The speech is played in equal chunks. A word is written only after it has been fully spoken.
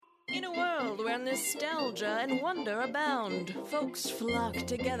where nostalgia and wonder abound. Folks flock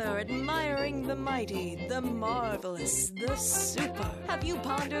together, admiring the mighty, the marvelous, the super. Have you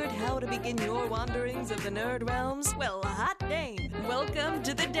pondered how to begin your wanderings of the nerd realms? Well, hot dame, welcome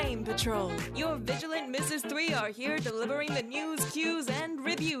to the Dame Patrol. Your vigilant Mrs. 3 are here delivering the news, cues, and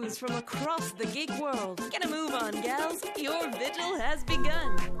reviews from across the geek world. Get a move on, gals. Your vigil has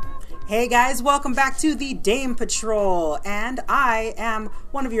begun. Hey guys, welcome back to the Dame Patrol, and I am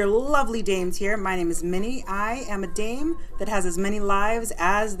one of your lovely dames here. My name is Minnie. I am a dame that has as many lives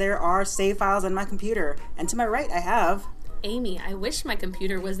as there are save files on my computer. And to my right, I have... Amy. I wish my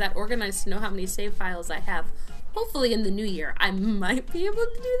computer was that organized to know how many save files I have. Hopefully in the new year I might be able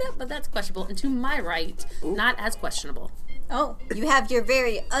to do that, but that's questionable. And to my right, not as questionable. Oh, you have your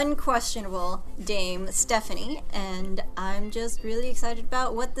very unquestionable dame, Stephanie, and I'm just really excited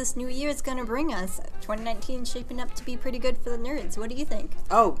about what this new year is going to bring us. 2019 is shaping up to be pretty good for the nerds. What do you think?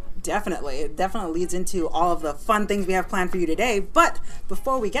 Oh, definitely. It definitely leads into all of the fun things we have planned for you today, but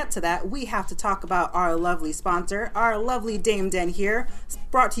before we get to that, we have to talk about our lovely sponsor, our lovely Dame Den here,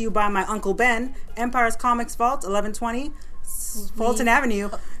 brought to you by my Uncle Ben, Empire's Comics Vault, 1120, Fulton Avenue,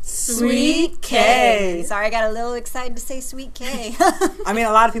 Sweet K. Sorry, I got a little excited to say Sweet K. I mean,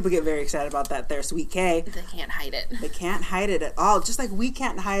 a lot of people get very excited about that. They're Sweet K. They can't hide it. They can't hide it at all. Just like we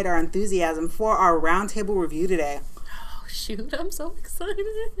can't hide our enthusiasm for our roundtable review today. Oh, shoot. I'm so excited.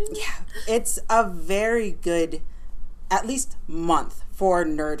 Yeah. It's a very good, at least, month for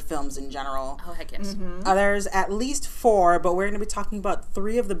nerd films in general. Oh, heck yes. Mm-hmm. There's at least 4, but we're going to be talking about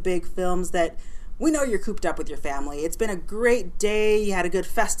 3 of the big films that we know you're cooped up with your family. It's been a great day. You had a good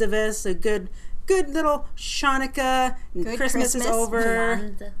Festivus, a good little Hanukkah. Good Christmas is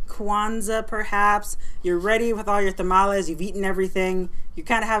over. Kwanzaa, perhaps. You're ready with all your tamales. You've eaten everything. You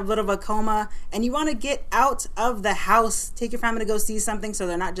kind of have a little of a coma, and you want to get out of the house. Take your family to go see something so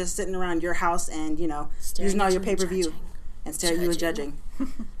they're not just sitting around your house and, using all your pay-per-view and staring at you and judging.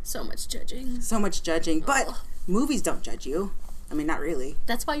 So much judging. So much judging. But movies don't judge you. I mean, not really.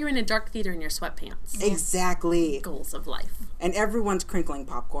 That's why you're in a dark theater in your sweatpants. Exactly. Goals of life. And everyone's crinkling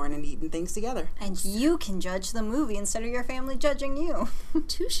popcorn and eating things together. And you can judge the movie instead of your family judging you.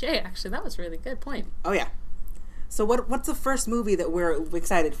 Touche, actually. That was a really good point. Oh, yeah. So what's the first movie that we're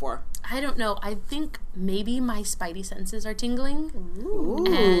excited for? I don't know. I think maybe my spidey senses are tingling. Ooh,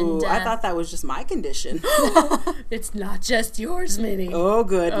 and, I thought that was just my condition. It's not just yours, Minnie. Oh,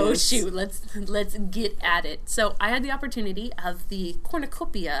 goodness. Oh, shoot. Let's get at it. So I had the opportunity of the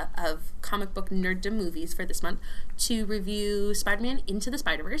cornucopia of comic book nerddom movies for this month to review Spider-Man Into the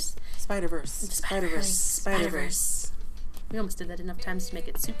Spider-Verse. Spider-Verse. We almost did that enough times to make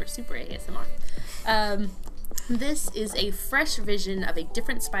it super, super ASMR. This is a fresh vision of a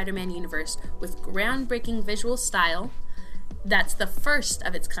different Spider-Man universe with groundbreaking visual style. That's the first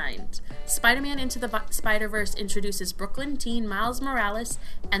of its kind. Spider-Man Into the Spider-Verse introduces Brooklyn teen Miles Morales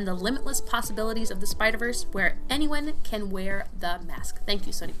and the limitless possibilities of the Spider-Verse where anyone can wear the mask. Thank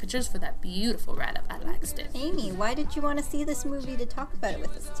you, Sony Pictures, for that beautiful write-up. I liked it. Amy, why did you want to see this movie to talk about it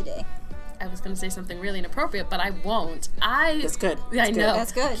with us today? I was going to say something really inappropriate, but I won't. That's good. I know.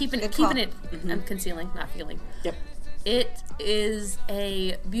 That's good. Keeping it. Mm-hmm. I'm concealing, not feeling. Yep. It is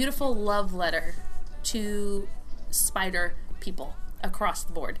a beautiful love letter to spider people across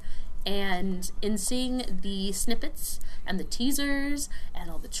the board. And in seeing the snippets and the teasers and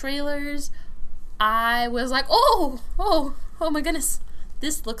all the trailers, I was like, oh my goodness.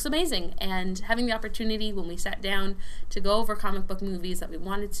 This looks amazing. And having the opportunity when we sat down to go over comic book movies that we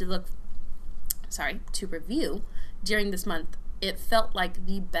wanted to review during this month, it felt like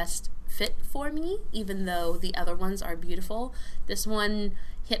the best fit for me, even though the other ones are beautiful. This one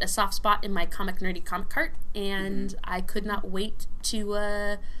hit a soft spot in my nerdy comic cart, and I could not wait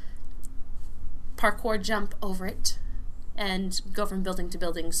to parkour jump over it and go from building to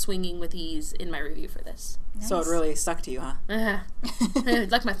building, swinging with ease in my review for this. Nice. So it really stuck to you, huh?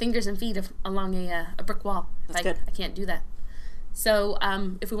 Like my fingers and feet along a brick wall. That's good. I can't do that. So,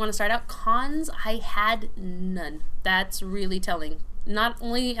 if we want to start out, cons, I had none. That's really telling. Not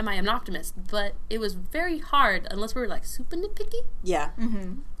only am I an optimist, but it was very hard, unless we were like super nitpicky. Yeah.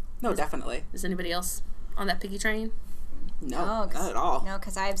 Mm-hmm. No, definitely. Is anybody else on that picky train? No, not at all. No,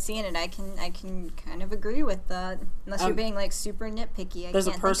 because I've seen it. I can kind of agree with that. Unless you're being like super nitpicky. There's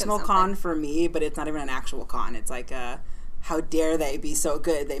a personal con for me, but it's not even an actual con. It's like how dare they be so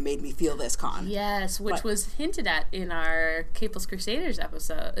good? They made me feel this con. Yes, which was hinted at in our Caples Crusaders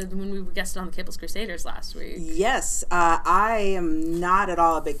episode when we guested on the Caples Crusaders last week. Yes, I am not at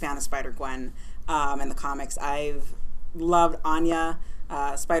all a big fan of Spider-Gwen in the comics. I've loved Anya.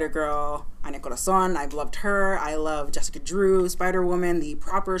 Spider-Girl, Ana Corazon, I've loved her. I love Jessica Drew, Spider-Woman, the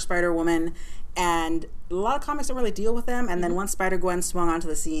proper Spider-Woman. And a lot of comics don't really deal with them. And then once Spider-Gwen swung onto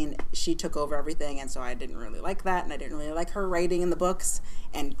the scene, she took over everything. And so I didn't really like that. And I didn't really like her writing in the books.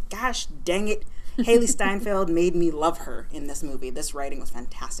 And gosh dang it, Haley Steinfeld made me love her in this movie. This writing was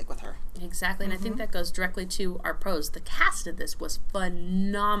fantastic with her. Exactly. And I think that goes directly to our pros. The cast of this was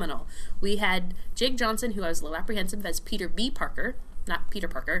phenomenal. We had Jake Johnson, who I was a little apprehensive as Peter B. Parker. Not Peter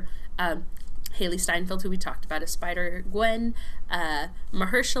Parker. Haley Steinfeld, who we talked about as Spider-Gwen,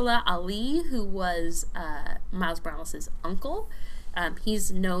 Mahershala Ali, who was Miles Morales' uncle.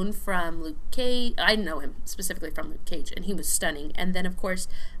 He's known from Luke Cage. I know him specifically from Luke Cage, and he was stunning. And then, of course,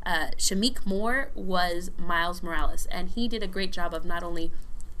 Shameik Moore was Miles Morales, and he did a great job of not only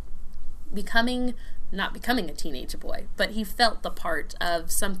not becoming a teenage boy, but he felt the part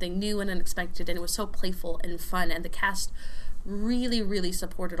of something new and unexpected, and it was so playful and fun, and the cast really, really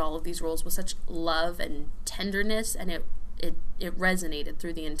supported all of these roles with such love and tenderness, and it resonated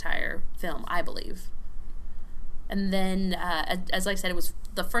through the entire film, I believe. And then, as I said, it was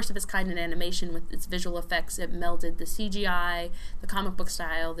the first of its kind in animation with its visual effects. It melded the CGI, the comic book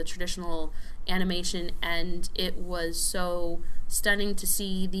style, the traditional animation, and it was so stunning to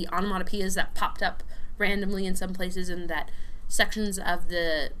see the onomatopoeias that popped up randomly in some places, and that sections of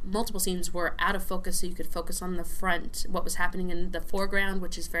the multiple scenes were out of focus, so you could focus on the front, what was happening in the foreground,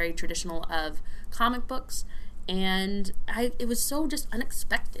 which is very traditional of comic books. And it was so just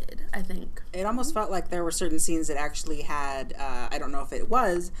unexpected, I think. It almost felt like there were certain scenes that actually had, I don't know if it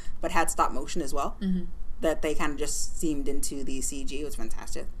was, but had stop motion as well. Mm-hmm. That they kind of just seamed into the CG. It was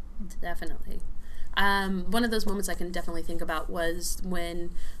fantastic. Definitely. One of those moments I can definitely think about was when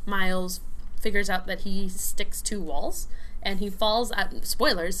Miles figures out that he sticks to walls, and he falls out.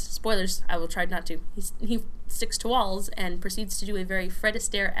 Spoilers, I will try not to. He sticks to walls and proceeds to do a very Fred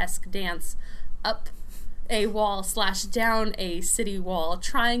Astaire-esque dance up a wall / down a city wall,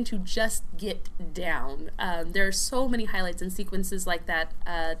 trying to just get down. There are so many highlights and sequences like that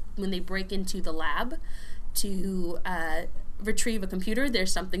when they break into the lab to retrieve a computer.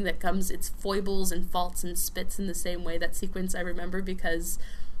 There's something that comes, it's foibles and faults and spits in the same way. That sequence I remember because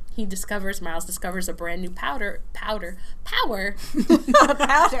Miles discovers a brand new power. Powder.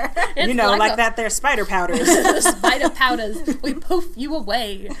 You know, like that there spider powders. The spider powders. We poof you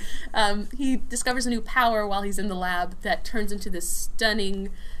away. He discovers a new power while he's in the lab that turns into this stunning,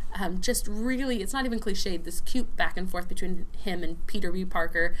 just really, it's not even cliched, this cute back and forth between him and Peter B.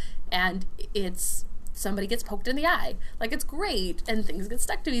 Parker, and it's somebody gets poked in the eye. Like, it's great, and things get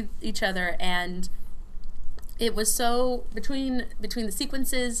stuck to each other, and it was so, between the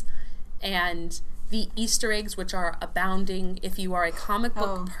sequences and the Easter eggs, which are abounding. If you are a comic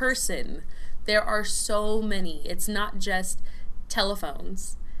book person, there are so many. It's not just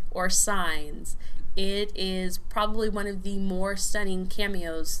telephones or signs. It is probably one of the more stunning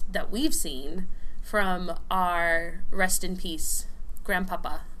cameos that we've seen from our rest in peace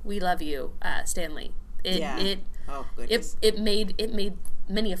grandpapa. We love you, Stanley. It made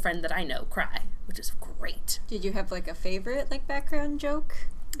many a friend that I know cry, which is great. Did you have like a favorite background joke?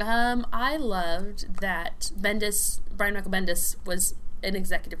 I loved that Brian Michael Bendis was an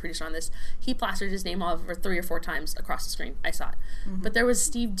executive producer on this. He plastered his name over 3 or 4 times across the screen. I saw it. Mm-hmm. But there was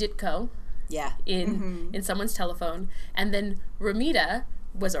Steve Ditko in someone's telephone, and then Ramita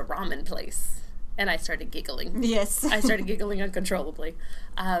was a ramen place. And I started giggling. Yes. I started giggling uncontrollably.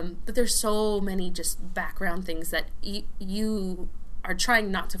 But there's so many just background things that you are trying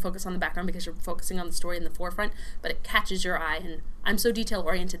not to focus on the background because you're focusing on the story in the forefront, but it catches your eye, and I'm so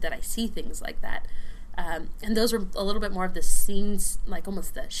detail-oriented that I see things like that. And those were a little bit more of the scenes, like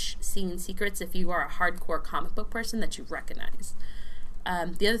almost the scene secrets if you are a hardcore comic book person that you recognize.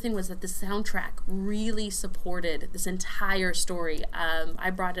 The other thing was that the soundtrack really supported this entire story. I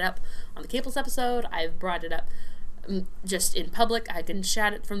brought it up on the Cables episode. I've brought it up just in public. I can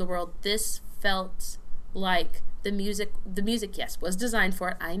shout it from the world. This felt like the music, yes, was designed for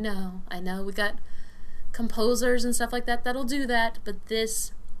it. I know. We got composers and stuff like that that'll do that, but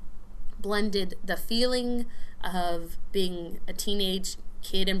this blended the feeling of being a teenage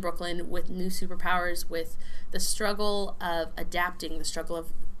kid in Brooklyn with new superpowers, with the struggle of adapting, the struggle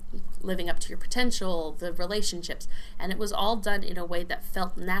of living up to your potential, the relationships, and it was all done in a way that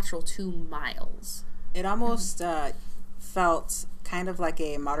felt natural to Miles. It almost felt kind of like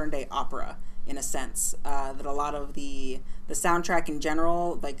a modern day opera in a sense, that a lot of the soundtrack in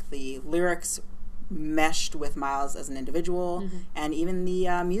general, like the lyrics meshed with Miles as an individual, and even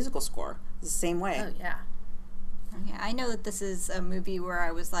the musical score is the same way. Oh, yeah. Yeah, I know that this is a movie where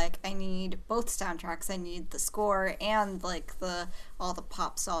I was like, I need both soundtracks. I need the score and like all the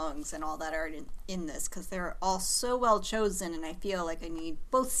pop songs and all that are in this, because they're all so well chosen, and I feel like I need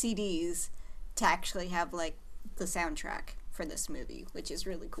both CDs to actually have like the soundtrack for this movie, which is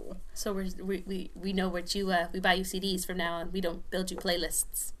really cool. So we know what you we buy you CDs from now on. We don't build you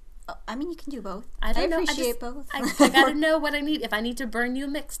playlists. I mean, you can do both. I don't know. Appreciate both. I gotta know what I need. If I need to burn you a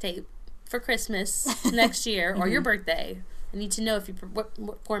mixtape for Christmas next year or your birthday, I need to know what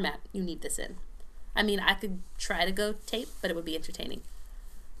format you need this in. I mean, I could try to go tape, but it would be entertaining.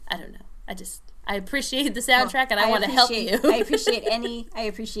 I don't know. I appreciate the soundtrack, and I want to help you. I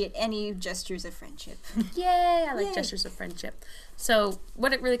appreciate any gestures of friendship. Yay! I like gestures of friendship. So,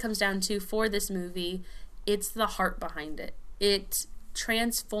 what it really comes down to for this movie, it's the heart behind it. It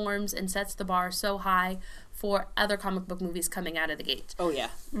transforms and sets the bar so high for other comic book movies coming out of the gate. Oh, yeah.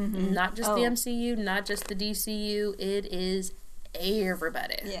 Mm-hmm. Not just the MCU, not just the DCU. It is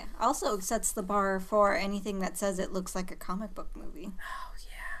everybody. Yeah. Also sets the bar for anything that says it looks like a comic book movie. Oh, yeah.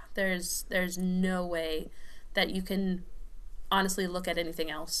 There's no way that you can honestly look at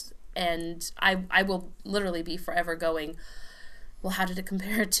anything else. And I will literally be forever going, well, how did it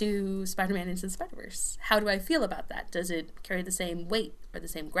compare to Spider-Man Into the Spider-Verse? How do I feel about that? Does it carry the same weight or the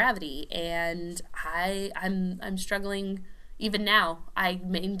same gravity? And I'm struggling even now. I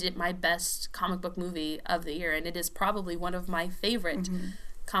named it my best comic book movie of the year, and it is probably one of my favorite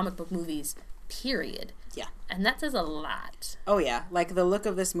comic book movies, period. Yeah. And that says a lot. Oh, yeah. Like, the look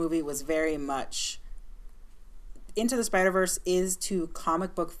of this movie was very much... Into the Spider-Verse is to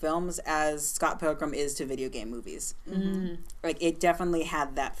comic book films as Scott Pilgrim is to video game movies. Mm-hmm. Like, it definitely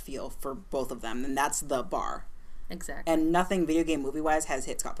had that feel for both of them, and that's the bar. Exactly. And nothing video game movie-wise has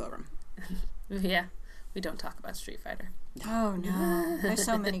hit Scott Pilgrim. Yeah. We don't talk about Street Fighter. Oh, no. There's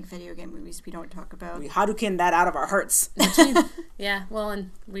so many video game movies we don't talk about. We Hadouken that out of our hearts. Yeah, well,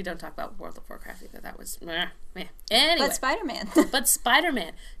 and we don't talk about World of Warcraft either. That was meh. Anyway. But Spider-Man. But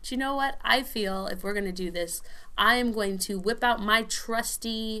Spider-Man. Do you know what? I feel if we're going to do this, I am going to whip out my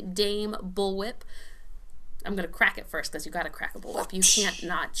trusty Dame bullwhip. I'm going to crack it first, because you got to crack a bullwhip. You can't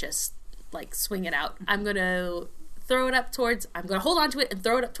not just, like, swing it out. I'm going to I'm going to hold on to it and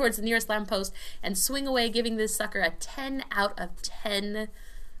throw it up towards the nearest lamppost and swing away, giving this sucker a 10 out of 10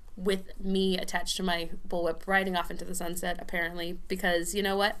 with me attached to my bullwhip, riding off into the sunset, apparently, because you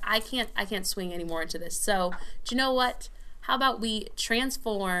know what? I can't swing anymore into this. So, do you know what? How about we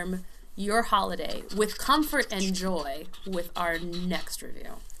transform your holiday with comfort and joy with our next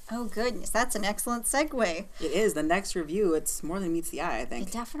review? Oh, goodness. That's an excellent segue. It is. The next review, it's more than meets the eye, I think.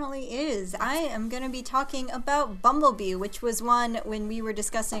 It definitely is. I am going to be talking about Bumblebee, which was one when we were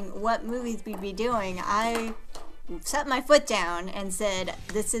discussing what movies we'd be doing. I set my foot down and said,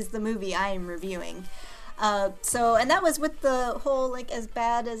 this is the movie I am reviewing. And that was with the whole, like, as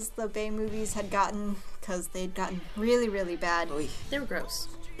bad as the Bay movies had gotten, because they'd gotten really, really bad. Oy. They were gross.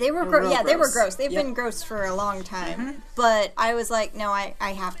 They were gross. Yeah, they were gross. They've been gross for a long time. Mm-hmm. But I was like, no, I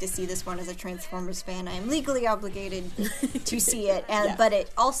have to see this one as a Transformers fan. I am legally obligated to see it. But it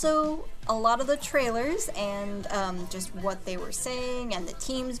also, a lot of the trailers and just what they were saying and the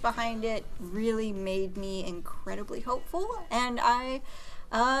teams behind it really made me incredibly hopeful. And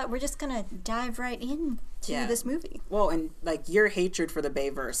we're just going to dive right in to this movie. Well, and like your hatred for the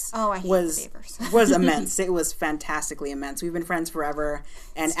Bayverse the Bayverse. was immense. It was fantastically immense. We've been friends forever,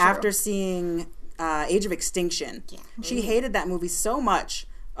 and after seeing Age of Extinction, she hated that movie so much.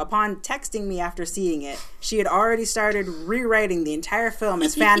 Upon texting me after seeing it, she had already started rewriting the entire film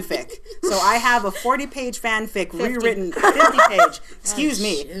as fanfic. So I have a 40-page fanfic rewritten, 50-page,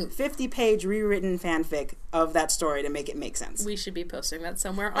 50-page rewritten fanfic of that story to make it make sense. We should be posting that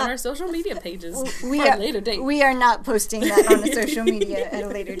somewhere on our social media pages at a later date. We are not posting that on the social media at a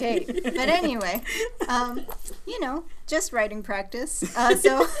later date. But anyway, just writing practice.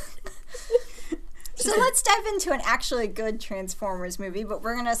 So let's dive into an actually good Transformers movie, but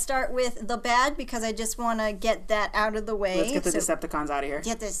we're going to start with the bad because I just want to get that out of the way. Let's get the Decepticons out of here.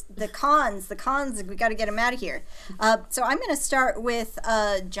 Get the cons, we got to get them out of here. So I'm going to start with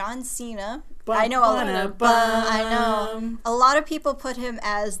John Cena. I know a lot of people put him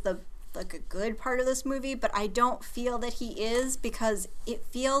as a good part of this movie, but I don't feel that he is, because it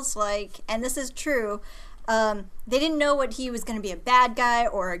feels like, and this is true, they didn't know what he was going to be, a bad guy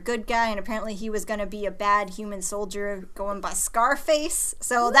or a good guy, and apparently he was going to be a bad human soldier going by Scarface.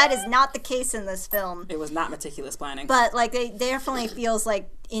 So that is not the case in this film. It was not meticulous planning. But like, they definitely feels like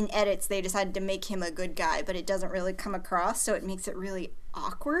in edits they decided to make him a good guy, but it doesn't really come across, so it makes it really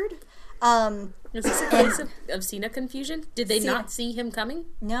awkward. Is this a case of Cena confusion? Did they Cena. not see him coming?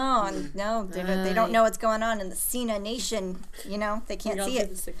 No, they don't know what's going on in the Cena Nation. You know, they can't see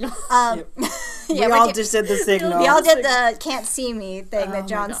it. We all just did the signal. We all did the "can't see me" thing that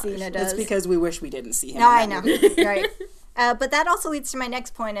John Cena does. It's because we wish we didn't see him. No, I know, right? But that also leads to my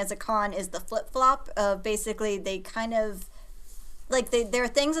next point as a con is the flip flop of basically they kind of like there are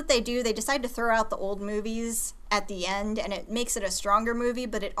things that they do. They decide to throw out the old movies at the end, and it makes it a stronger movie.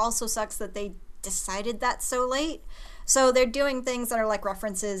 But it also sucks that they decided that so late. So they're doing things that are like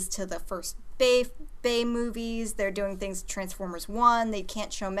references to the first Bay movies. They're doing things Transformers 1. They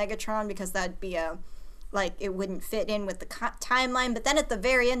can't show Megatron because that'd be it wouldn't fit in with the timeline. But then at the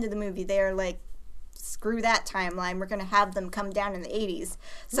very end of the movie, they're like, screw that timeline. We're going to have them come down in the 80s.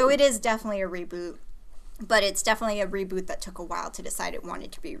 So it is definitely a reboot. But it's definitely a reboot that took a while to decide it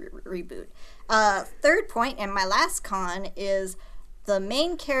wanted to be reboot. Third point, and my last con, is the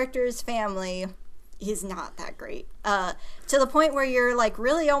main character's family is not that great. To the point where you're like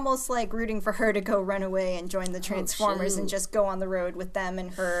really almost like rooting for her to go run away and join the Transformers and just go on the road with them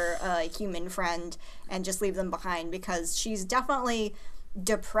and her human friend and just leave them behind, because she's definitely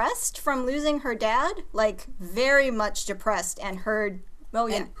depressed from losing her dad, like very much depressed, and her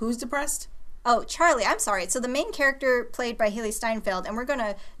And who's depressed? Oh, Charlie, I'm sorry. So the main character played by Haley Steinfeld, and we're going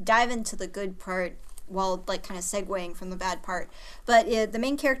to dive into the good part while like kind of segueing from the bad part. But the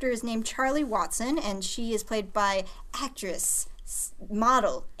main character is named Charlie Watson, and she is played by actress,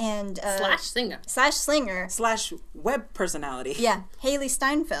 model, and /singer / web personality. Yeah, Haley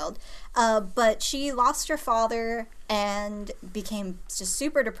Steinfeld. But she lost her father and became just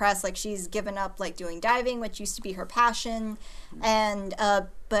super depressed. Like she's given up like doing diving, which used to be her passion, and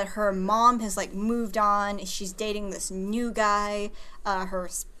but her mom has like moved on. She's dating this new guy. Her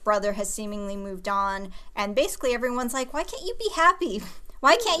brother has seemingly moved on, and basically everyone's like, "Why can't you be happy?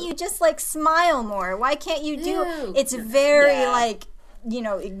 Why can't you just like smile more? Why can't you do?" It's very like, you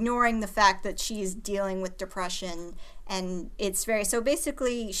know, ignoring the fact that she's dealing with depression, and it's very so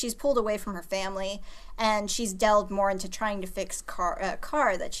basically she's pulled away from her family, and she's delved more into trying to fix car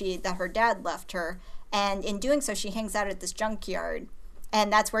that her dad left her, and in doing so she hangs out at this junkyard,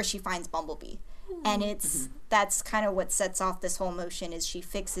 and that's where she finds Bumblebee. And it's that's kind of what sets off this whole motion is she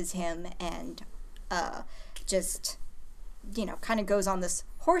fixes him and just, you know, kind of goes on this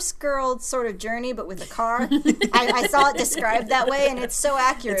horse girl sort of journey, but with a car. I saw it described that way, and it's so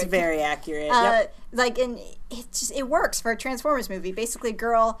accurate. It's very accurate. Yep. Like, and it works for a Transformers movie. Basically,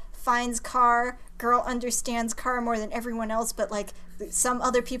 girl finds car, girl understands car more than everyone else, but like some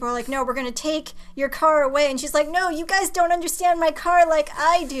other people are like, no, we're gonna take your car away, and she's like, no, you guys don't understand my car like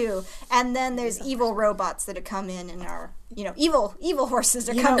I do. And then there's evil robots that have come in and are, you know, evil horses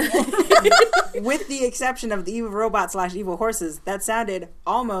are coming in. With the exception of the evil robot / evil horses, that sounded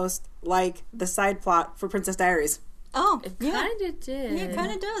almost like the side plot for Princess Diaries. Oh, it kind of did. Yeah, it kind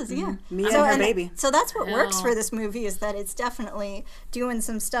of does, yeah. Me and her baby. So that's what works for this movie, is that it's definitely doing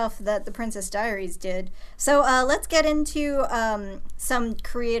some stuff that the Princess Diaries did. So let's get into some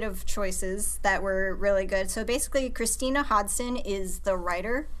creative choices that were really good. So basically, Christina Hodson is the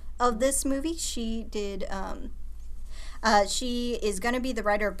writer of this movie. She did... she is going to be the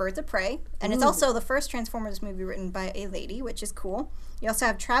writer of Birds of Prey, and it's also the first Transformers movie written by a lady, which is cool. You also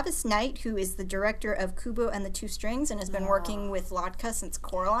have Travis Knight, who is the director of Kubo and the Two Strings and has been working with Latka since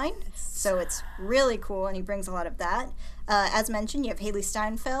Coraline, so it's really cool, and he brings a lot of that. As mentioned, you have Haley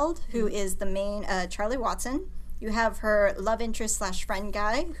Steinfeld, who is the main Charlie Watson. You have her love interest / friend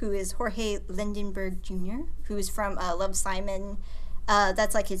guy, who is Jorge Lindenberg Jr., who is from Love, Simon.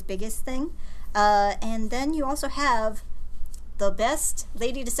 That's like his biggest thing. And then you also have the best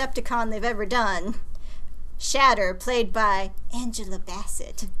Lady Decepticon they've ever done, Shatter, played by Angela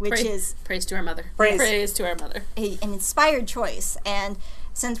Bassett, which is... Praise to our mother. Praise to our mother. An inspired choice. And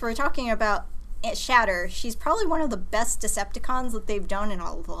since we're talking about Shatter, she's probably one of the best Decepticons that they've done in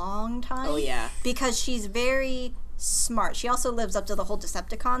a long time. Oh, yeah. Because she's very smart. She also lives up to the whole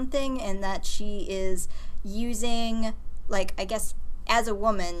Decepticon thing in that she is using, like, I guess... as a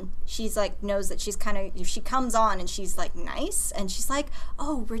woman, she's like knows that she's kind of, she comes on and she's like nice, and she's like,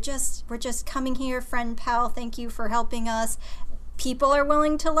 oh, we're just coming here, friend, pal, thank you for helping us. People are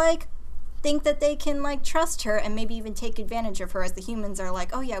willing to like think that they can like trust her and maybe even take advantage of her, as the humans are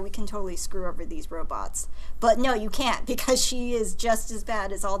like, oh yeah, we can totally screw over these robots. But no, you can't, because she is just as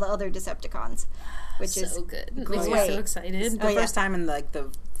bad as all the other Decepticons, which is so good. Makes me so excited. The first time in like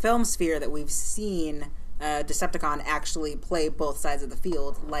the film sphere that we've seen Decepticon actually play both sides of the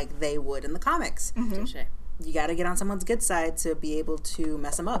field like they would in the comics. Mm-hmm. You got to get on someone's good side to be able to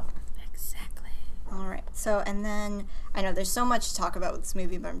mess them up. Exactly. All right. So, and then I know there's so much to talk about with this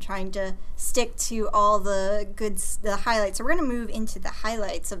movie, but I'm trying to stick to all the highlights. So we're going to move into the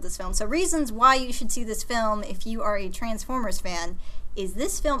highlights of this film. So reasons why you should see this film if you are a Transformers fan is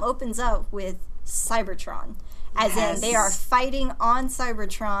this film opens up with Cybertron. As in, they are fighting on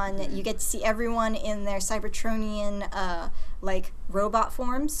Cybertron. You get to see everyone in their Cybertronian, robot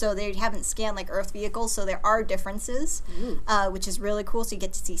forms. So they haven't scanned, Earth vehicles, so there are differences, which is really cool. So you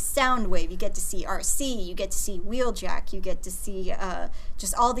get to see Soundwave, you get to see RC, you get to see Wheeljack, you get to see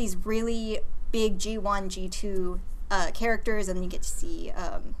just all these really big G1, G2 characters, and you get to see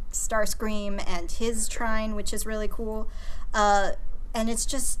Starscream and his Trine, which is really cool. And it's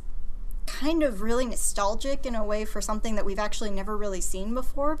just kind of really nostalgic in a way for something that we've actually never really seen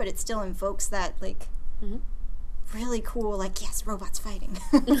before, but it still invokes that really cool, yes, robots fighting.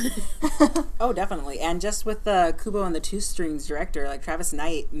 Oh, definitely. And just with the Kubo and the Two Strings director, Travis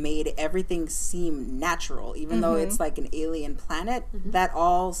Knight made everything seem natural, even though it's an alien planet. That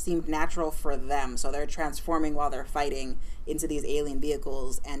all seemed natural for them. So they're transforming while they're fighting into these alien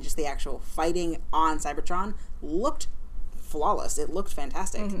vehicles, and just the actual fighting on Cybertron looked flawless. It looked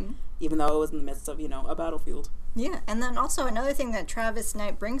fantastic, even though it was in the midst of, a battlefield. Yeah, and then also another thing that Travis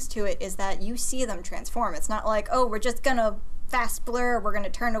Knight brings to it is that you see them transform. It's not like, oh, we're just gonna fast blur, we're gonna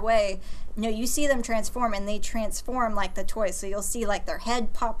turn away. No, you see them transform, and they transform like the toys. So you'll see their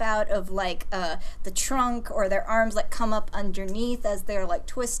head pop out of the trunk, or their arms come up underneath as they're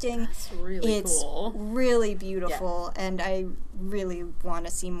twisting. That's really cool. It's really beautiful, and I really want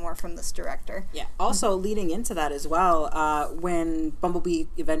to see more from this director. Yeah. Also, leading into that as well, when Bumblebee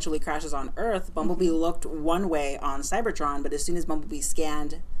eventually crashes on Earth, Bumblebee looked one way on Cybertron, but as soon as Bumblebee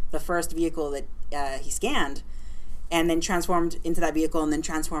scanned the first vehicle that he scanned, and then transformed into that vehicle and then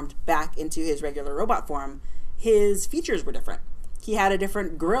transformed back into his regular robot form, his features were different. He had a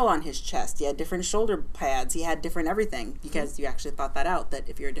different grill on his chest. He had different shoulder pads. He had different everything, because you actually thought that out, that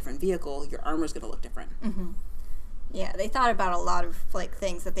if you're a different vehicle, your armor's going to look different. Yeah, they thought about a lot of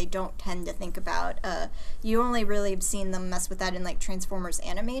things that they don't tend to think about. You only really have seen them mess with that in Transformers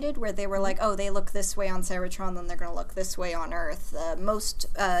Animated, where they were oh, they look this way on Cybertron, then they're going to look this way on Earth. Most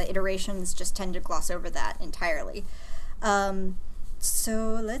iterations just tend to gloss over that entirely.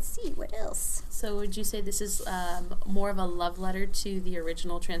 So let's see, what else? So would you say this is more of a love letter to the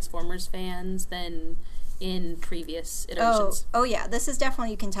original Transformers fans than in previous iterations? Oh yeah, this is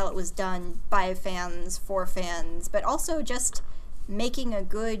definitely, you can tell it was done by fans, for fans, but also just making a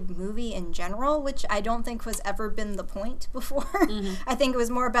good movie in general, which I don't think was ever been the point before. I think it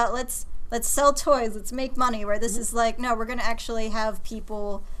was more about let's sell toys, let's make money, where this is no, we're going to actually have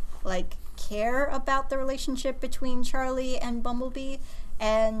people care about the relationship between Charlie and Bumblebee,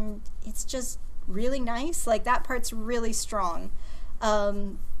 and it's just really nice. That part's really strong.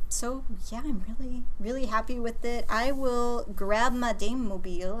 So yeah, I'm really, really happy with it. I will grab my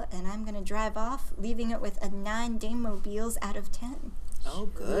Dame-mobile and I'm gonna drive off, leaving it with a 9 Dame-mobiles out of 10. Oh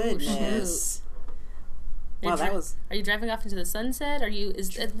goodness! Wow, that was. Are you driving off into the sunset?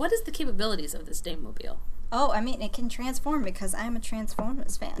 What is the capabilities of this Dame-mobile? Oh, I mean, it can transform because I'm a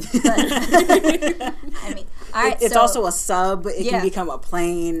Transformers fan. But, all right. It's also a sub. It can become a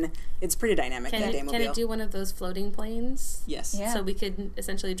plane. It's pretty dynamic. Can it do one of those floating planes? Yes. Yeah. So we could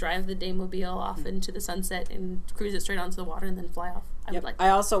essentially drive the Dame-mobile off into the sunset and cruise it straight onto the water and then fly off. I would like that. I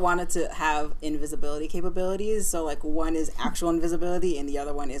also wanted to have invisibility capabilities. So one is actual invisibility and the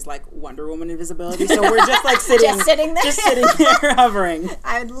other one is Wonder Woman invisibility. So we're just sitting there. Just sitting there hovering.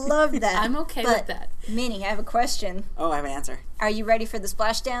 I would love that. I'm okay with that. Minnie, I have a question. Oh, I have an answer. Are you ready for the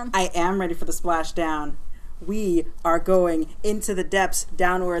splashdown? I am ready for the splashdown. We are going into the depths,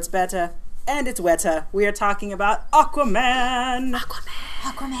 down where it's better, and it's wetter. We are talking about Aquaman.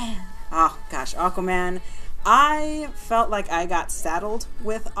 Aquaman. Oh, gosh, Aquaman. I felt like I got saddled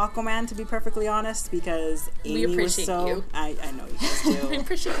with Aquaman, to be perfectly honest, because Amy we was so... you. I know you guys do. I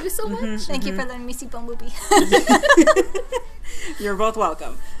appreciate you so much. Thank you for letting me see Bumblebee. You're both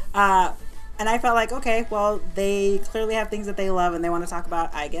welcome. And I felt like, okay, well, they clearly have things that they love and they want to talk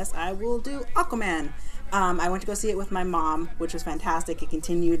about. I guess I will do Aquaman. I went to go see it with my mom, which was fantastic. It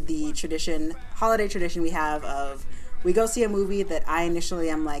continued the holiday tradition we have of we go see a movie that I initially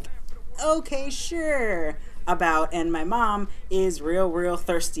am like, okay, sure, about, and my mom is real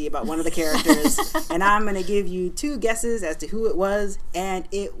thirsty about one of the characters, and I'm going to give you 2 guesses as to who it was, and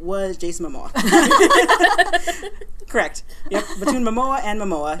it was Jason Momoa. Correct. Yep, between Momoa and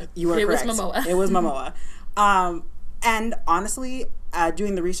Momoa, you were correct. It was Momoa. And honestly,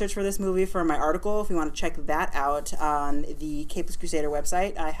 doing the research for this movie for my article, if you want to check that out on the Capeless Crusader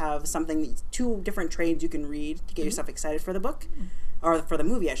website, I have 2 different trades you can read to get yourself excited for the book, or for the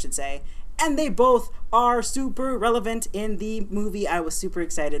movie, I should say. And they both are super relevant in the movie. I was super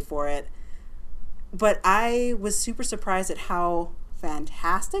excited for it. But I was super surprised at how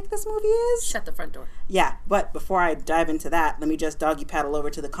fantastic this movie is. Shut the front door. Yeah, but before I dive into that, let me just doggy paddle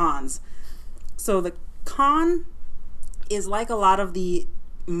over to the cons. So the con is like a lot of the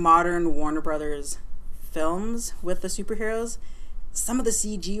modern Warner Brothers films with the superheroes. Some of the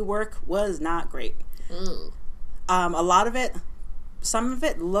CG work was not great. Some of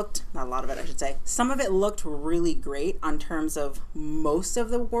it looked really great on terms of most of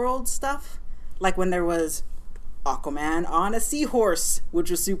the world stuff. Like when there was Aquaman on a seahorse, which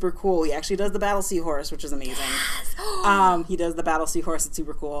was super cool. He actually does the battle seahorse, which is amazing. Yes. He does the battle seahorse. It's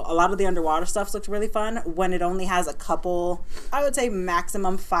super cool. A lot of the underwater stuff looked really fun when it only has a couple, I would say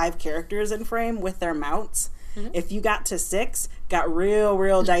maximum 5 characters in frame with their mounts. If you got to 6, got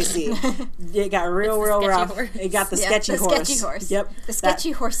real dicey. It got real rough. Horse. It got the sketchy horse. Sketchy horse. Yep. The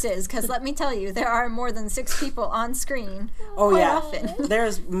sketchy horses, because let me tell you, there are more than 6 people on screen. Oh, quite yeah. often.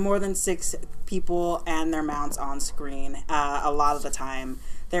 There's more than 6 people and their mounts on screen a lot of the time.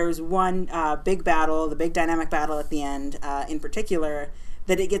 There's one big battle, the big dynamic battle at the end in particular,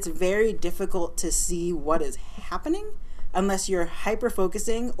 that it gets very difficult to see what is happening unless you're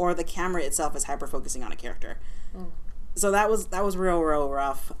hyper-focusing or the camera itself is hyper-focusing on a character. So that was real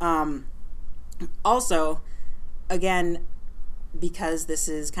rough. Also, again, because this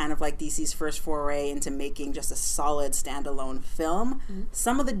is kind of like DC's first foray into making just a solid standalone film,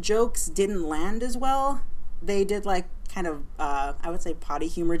 some of the jokes didn't land as well. They did like kind of, I would say, potty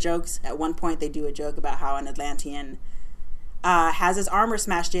humor jokes. At one point, they do a joke about how an Atlantean has his armor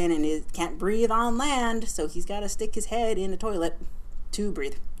smashed in and he can't breathe on land, so he's got to stick his head in a toilet to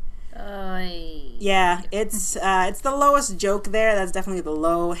breathe. Yeah, it's the lowest joke there. That's definitely the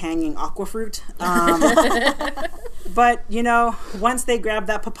low-hanging aqua fruit. But, you know, once they grabbed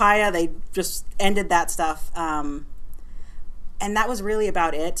that papaya, they just ended that stuff. And that was really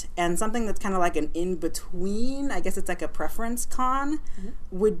about it. And something that's kind of like an in-between, I guess it's like a preference con,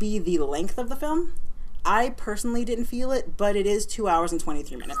 would be the length of the film. I personally didn't feel it, but it is 2 hours and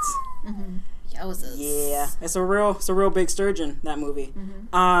 23 minutes. Yowzas. Yeah, it's a real big sturgeon, that movie.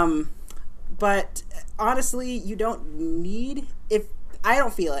 But honestly, you don't need, if I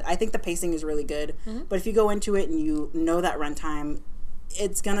don't feel it. I think the pacing is really good, but if you go into it and you know that runtime,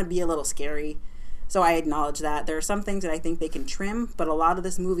 it's gonna be a little scary. So I acknowledge that there are some things that I think they can trim, but a lot of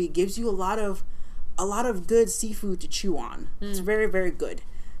this movie gives you a lot of good seafood to chew on. It's very, very good.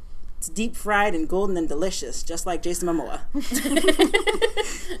 It's deep fried and golden and delicious, just like Jason Momoa.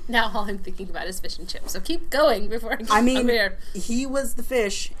 Now all I'm thinking about is fish and chips. So keep going before I get over here. He was the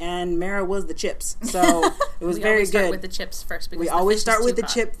fish and Mara was the chips. So it was very good. We always start with the chips first. We always start with the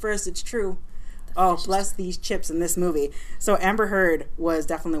chip first. It's true. Oh, bless these chips in this movie. So Amber Heard was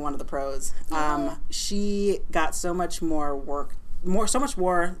definitely one of the pros. She got so much more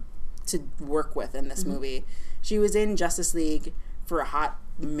to work with in this movie. She was in Justice League for a hot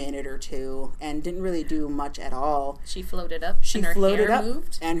minute or two and didn't really do much at all. She floated up. And her hair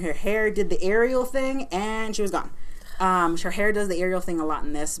moved. And her hair did the aerial thing, and she was gone. Her hair does the aerial thing a lot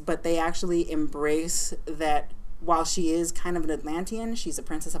in this, but they actually embrace that while she is kind of an Atlantean, she's a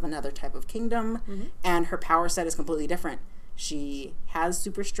princess of another type of kingdom, and her power set is completely different. She has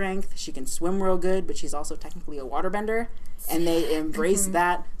super strength, she can swim real good, but she's also technically a waterbender, and they embrace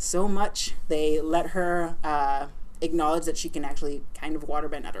that so much. They let her acknowledge that she can actually kind of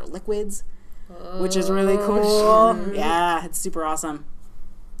waterbend other liquids, which is really cool. Yeah, it's super awesome.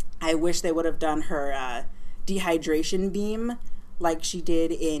 I wish they would have done her dehydration beam like she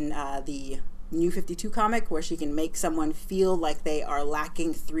did in the New 52 comic, where she can make someone feel like they are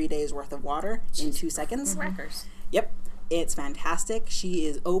lacking 3 days worth of water in 2 seconds. Crackers. Yep. It's fantastic. She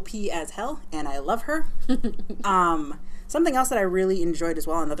is OP as hell, and I love her. Something else that I really enjoyed as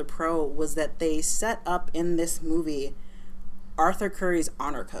well, another pro, was that they set up in this movie Arthur Curry's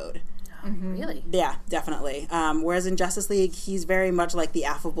honor code. Really? Yeah, definitely. Whereas in Justice League, he's very much like the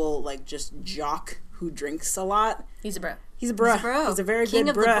affable, like, just jock who drinks a lot. He's a bro. He's a bro. He's a very king good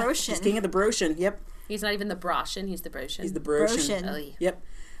of bro. The Broshin. He's king of the Broshin. Yep. He's not even the Broshin, he's the Broshin. He's the Broshin. Broshin. Yep.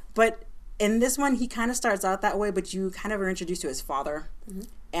 But in this one, he kind of starts out that way, but you kind of are introduced to his father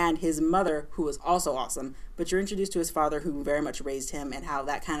and his mother, who is also awesome. But you're introduced to his father, who very much raised him, and how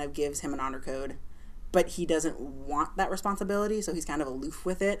that kind of gives him an honor code. But he doesn't want that responsibility, so he's kind of aloof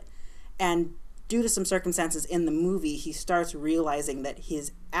with it. And due to some circumstances in the movie, he starts realizing that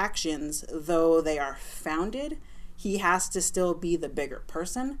his actions, though they are founded, he has to still be the bigger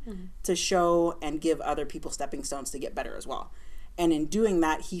person to show and give other people stepping stones to get better as well. And in doing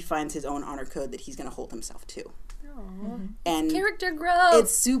that, he finds his own honor code that he's going to hold himself to. And character growth.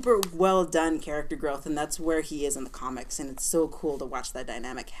 it's super well done character growth, and that's where he is in the comics, and it's so cool to watch that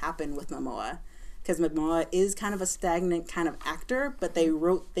dynamic happen with Momoa, because Momoa is kind of a stagnant kind of actor, but they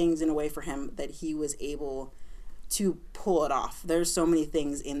wrote things in a way for him that he was able to pull it off. There's so many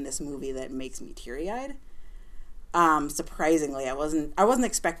things in this movie that makes me teary-eyed. Surprisingly, I wasn't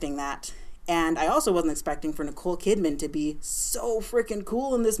expecting that. And I also wasn't expecting for Nicole Kidman to be so freaking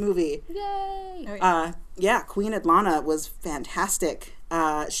cool in this movie. Yay! Yeah, Queen Atlanta was fantastic.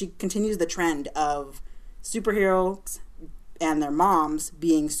 She continues the trend of superheroes and their moms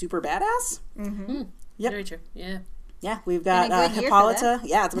being super badass. Mm-hmm. Yep. Very true. Yeah. Yeah, we've got Been a good year for Hippolyta.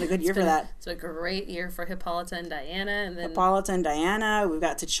 Yeah, it's been a good year for that. It's a great year for Hippolyta and Diana, and then Hippolyta and Diana. We've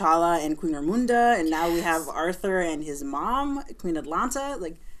got T'Challa and Queen Ramonda, and now we have Arthur and his mom, Queen Atlanta,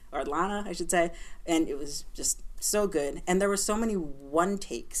 or Atlanta, I should say. And it was just so good. And there were so many one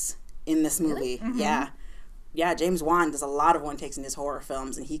takes in this movie. Really? Yeah. Yeah, James Wan does a lot of one takes in his horror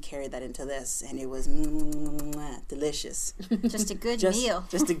films, and he carried that into this, and it was delicious. Just a good meal.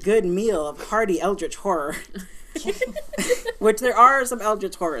 Just a good meal of hearty eldritch horror. Which there are some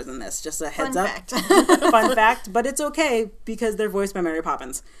eldritch horrors in this, just a heads Fun up. fact. Fun fact, but it's okay because they're voiced by Mary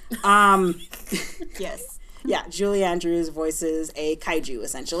Poppins. Yes. Yeah, Julie Andrews voices a kaiju,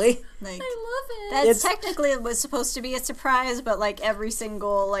 essentially. Like, I love it. that's technically was supposed to be a surprise, but like every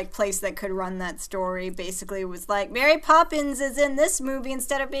single like place that could run that story basically was like Mary Poppins is in this movie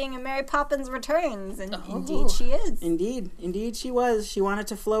instead of being in Mary Poppins Returns, and indeed she is. Indeed she was. She wanted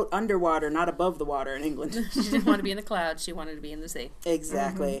to float underwater, not above the water in England. She didn't want to be in the clouds. She wanted to be in the sea.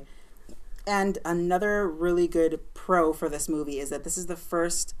 Exactly. And another really good pro for this movie is that this is the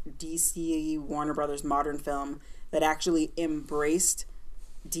first DC Warner Brothers modern film that actually embraced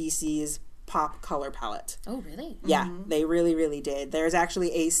DC's pop color palette. Oh, really? Yeah, they really, really did. There's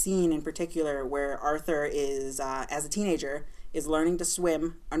actually a scene in particular where Arthur is, as a teenager, is learning to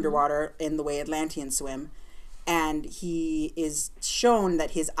swim underwater in the way Atlanteans swim. And he is shown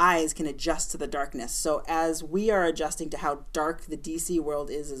that his eyes can adjust to the darkness. So as we are adjusting to how dark the DC world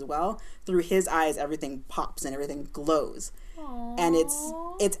is as well, through his eyes everything pops and everything glows. Aww. And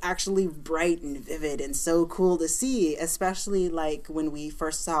it's actually bright and vivid and so cool to see, especially like when we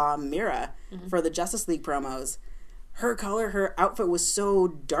first saw Mira for the Justice League promos. Her outfit was so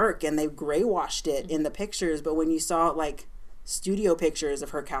dark and they gray washed it in the pictures, but when you saw like studio pictures of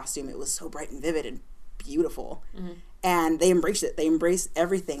her costume, it was so bright and vivid and beautiful. And they embraced it. They embraced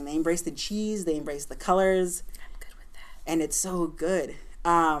everything. They embraced the cheese, they embraced the colors. I'm good with that. And it's so good.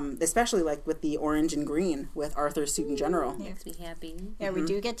 Especially like with the orange and green with Arthur's suit in general. Makes me happy. Yeah, we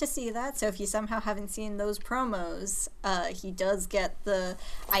do get to see that. So if you somehow haven't seen those promos, he does get the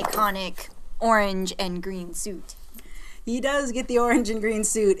iconic orange and green suit. He does get the orange and green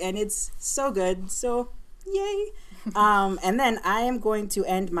suit, and it's so good. So yay. And then I am going to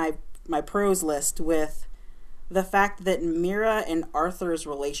end my pros list with the fact that Mira and Arthur's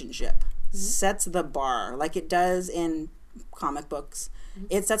relationship sets the bar, like it does in comic books.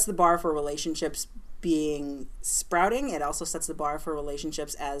 It sets the bar for relationships being sprouting. It also sets the bar for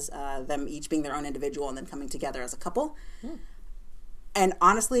relationships as them each being their own individual and then coming together as a couple. And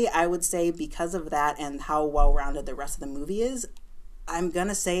honestly, I would say because of that and how well-rounded the rest of the movie is, I'm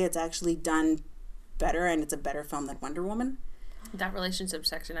gonna say it's actually done better, and it's a better film than Wonder Woman. That relationship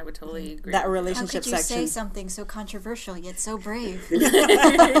section, I would totally agree. That How relationship could you section. say something so controversial yet so brave?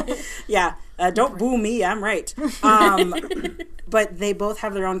 Yeah, don't boo me. I'm right. But they both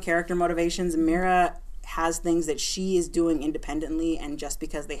have their own character motivations. Mira has things that she is doing independently, and just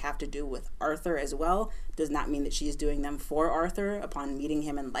because they have to do with Arthur as well does not mean that she is doing them for Arthur upon meeting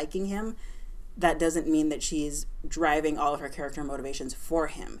him and liking him. That doesn't mean that she's driving all of her character motivations for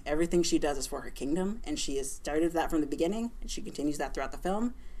him. Everything she does is for her kingdom, and she has started that from the beginning, and she continues that throughout the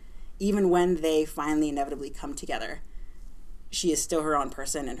film. Even when they finally inevitably come together, she is still her own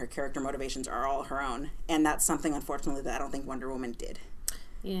person, and her character motivations are all her own. And that's something, unfortunately, that I don't think Wonder Woman did.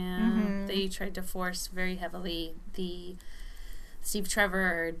 Yeah, they tried to force very heavily the Steve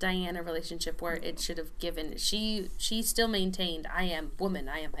Trevor or Diana relationship where it should have given. She still maintained, I am woman,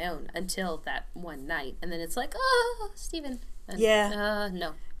 I am my own, until that one night. And then it's like, oh, Steven. And, Yeah.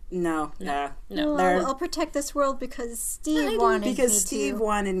 No. Well, I'll protect this world because Steve wanted me to. Because Steve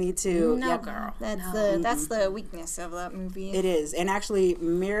wanted me to. No, Yep. girl. That's the weakness of that movie. It is. And actually,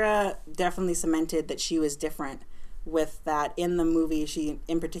 Mira definitely cemented that she was different with that. In the movie, she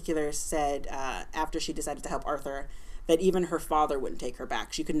in particular said, after she decided to help Arthur, that even her father wouldn't take her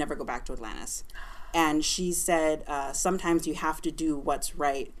back. She could never go back to Atlantis. And she said, sometimes you have to do what's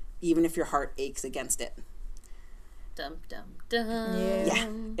right, even if your heart aches against it. Dum, dum, dum. Yeah,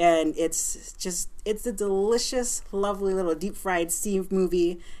 and it's a delicious, lovely little deep fried sea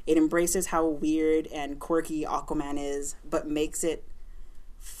movie. It embraces how weird and quirky Aquaman is, but makes it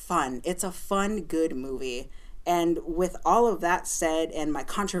fun. It's a fun, good movie. And with all of that said and my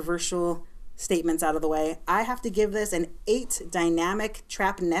controversial statements out of the way, I have to give this an 8 dynamic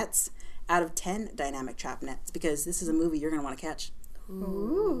trap nets out of 10 dynamic trap nets, because this is a movie you're going to want to catch.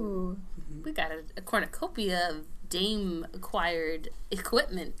 Ooh. We got a cornucopia of Dame acquired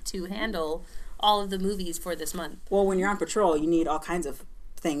equipment to handle all of the movies for this month. Well, when you're on patrol, you need all kinds of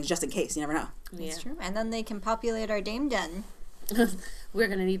things just in case. You never know. That's true. And then they can populate our Dame Den. We're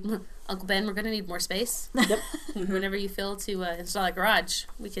going to need, Uncle Ben, we're going to need more space. Yep. Whenever you feel to install a garage,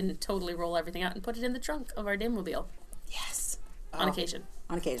 we can totally roll everything out and put it in the trunk of our Dame-mobile. Yes. On occasion.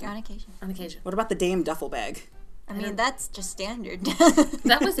 On occasion. On occasion. On occasion. What about the Dame duffel bag? I mean, that's just standard.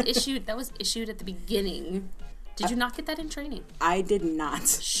 That was issued at the beginning. Did you not get that in training? I did not.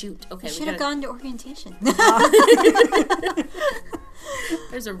 Shoot. Okay. You should have gone to orientation.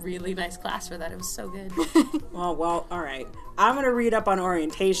 There's a really nice class for that. It was so good. Well, all right. I'm going to read up on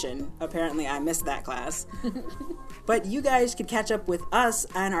orientation. Apparently, I missed that class. But you guys could catch up with us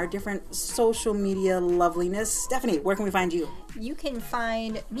and our different social media loveliness. Stephanie, where can we find you? You can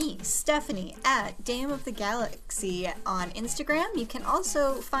find me, Stephanie, at Dame of the Galaxy on Instagram. You can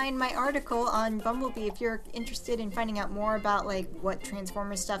also find my article on Bumblebee if you're interested in finding out more about like what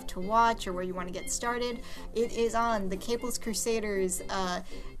Transformers stuff to watch or where you want to get started. It is on the Cables Crusaders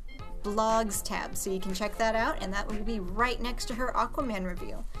blogs tab, so you can check that out, and that will be right next to her Aquaman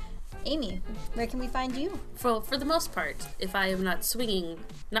review. Amy, where can we find you? For the most part, if I am not swinging,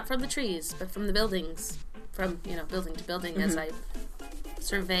 not from the trees, but from the buildings, from, building to building as I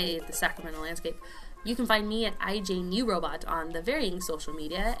survey the Sacramento landscape, you can find me at IJNewRobot on the varying social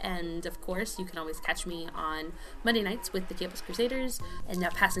media, and of course, you can always catch me on Monday nights with the Campus Crusaders. And now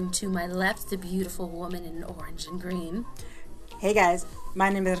passing to my left, the beautiful woman in orange and green. Hey guys, my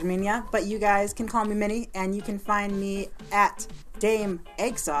name is Herminia, but you guys can call me Minnie, and you can find me at Dame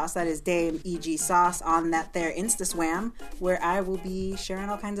Egg Sauce, that is Dame EG Sauce, on that there Instaswam, where I will be sharing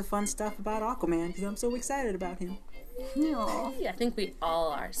all kinds of fun stuff about Aquaman, because I'm so excited about him. No. Yeah, I think we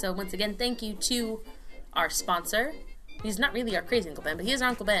all are. So once again, thank you to our sponsor. He's not really our crazy Uncle Ben, but he is our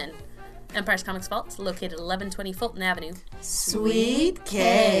Uncle Ben. Empire's Comics Vault, located 1120 Fulton Avenue. Sweet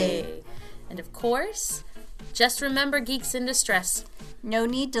K. And of course, just remember, geeks in distress, No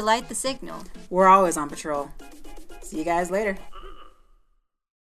need to light the signal. We're always on patrol. See you guys later.